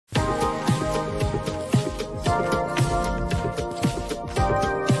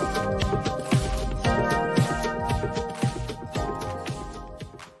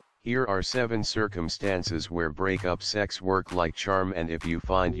Here are 7 circumstances where breakup sex work like charm, and if you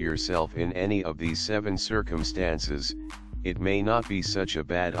find yourself in any of these 7 circumstances, it may not be such a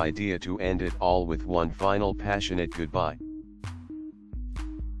bad idea to end it all with one final passionate goodbye.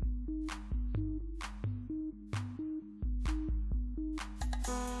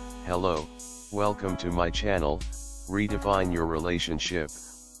 Hello, welcome to my channel, Redefine Your Relationship,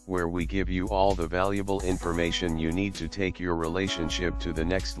 where we give you all the valuable information you need to take your relationship to the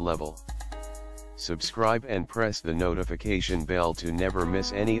next level. Subscribe and press the notification bell to never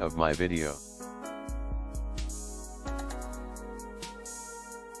miss any of my video.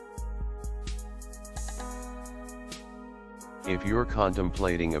 If you're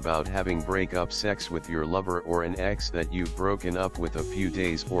contemplating about having breakup sex with your lover or an ex that you've broken up with a few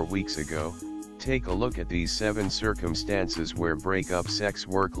days or weeks ago, take a look at these 7 circumstances where breakup sex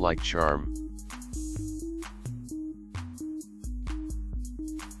work like charm.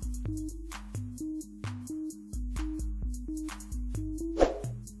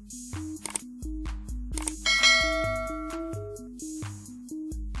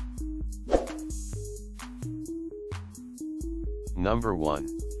 Number 1.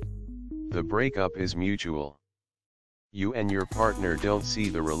 The breakup is mutual. You and your partner don't see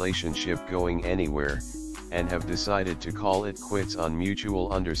the relationship going anywhere, and have decided to call it quits on mutual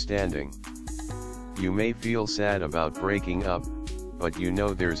understanding. You may feel sad about breaking up, but you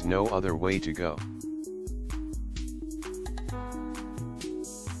know there's no other way to go.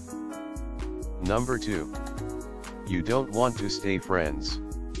 Number 2. You don't want to stay friends.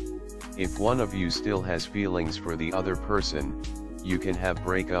 If one of you still has feelings for the other person, you can have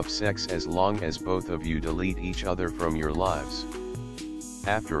breakup sex as long as both of you delete each other from your lives.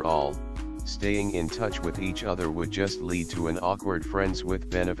 After all, staying in touch with each other would just lead to an awkward friends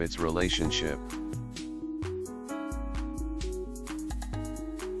with benefits relationship.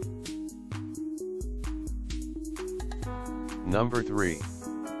 Number 3.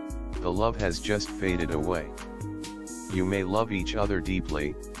 The love has just faded away. You may love each other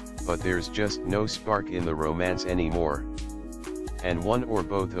deeply, but there's just no spark in the romance anymore. And one or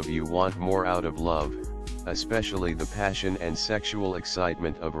both of you want more out of love, especially the passion and sexual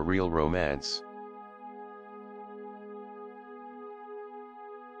excitement of a real romance.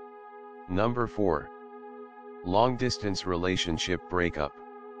 Number 4. Long-distance relationship breakup.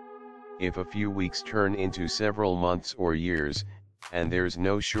 If a few weeks turn into several months or years, and there's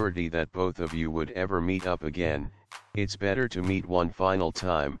no surety that both of you would ever meet up again, it's better to meet one final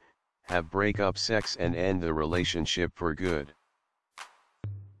time, have breakup sex and end the relationship for good.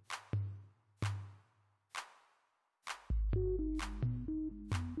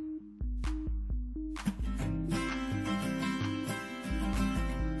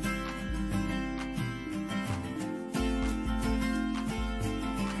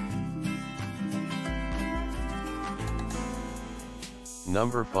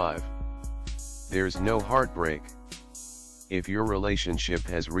 Number 5. There's no heartbreak. If your relationship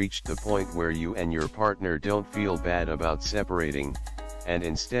has reached the point where you and your partner don't feel bad about separating, and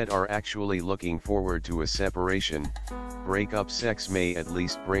instead are actually looking forward to a separation, breakup sex may at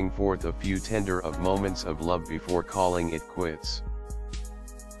least bring forth a few tender of moments of love before calling it quits.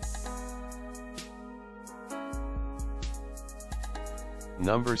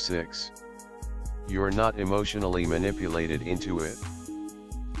 Number 6. You're not emotionally manipulated into it.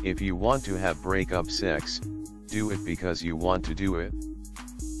 If you want to have breakup sex, do it because you want to do it.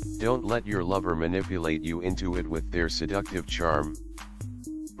 Don't let your lover manipulate you into it with their seductive charm.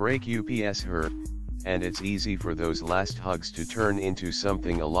 𝒂𝒏𝒄𝒆𝒔 hurt, and it's easy for those last hugs to turn into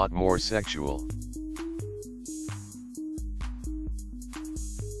something a lot more sexual.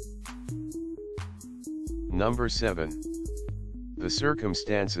 Number 7. The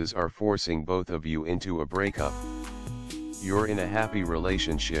circumstances are forcing both of you into a breakup. You're in a happy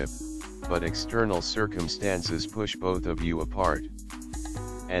relationship, but external circumstances push both of you apart.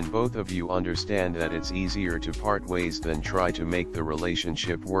 And both of you understand that it's easier to part ways than try to make the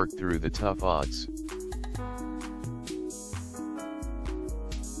relationship work through the tough odds.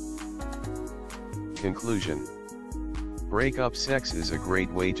 Conclusion. Breakup sex is a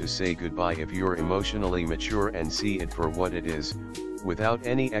great way to say goodbye if you're emotionally mature and see it for what it is, without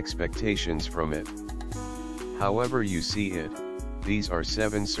any expectations from it. However you see it, these are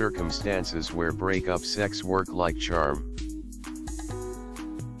 7 circumstances where breakup sex work like charm.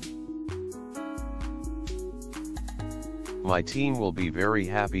 My team will be very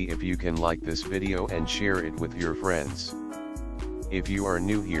happy if you can like this video and share it with your friends. If you are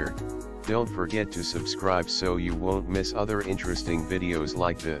new here, don't forget to subscribe so you won't miss other interesting videos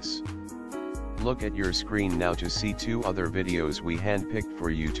like this. Look at your screen now to see 2 other videos we handpicked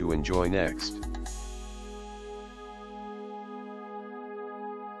for you to enjoy next.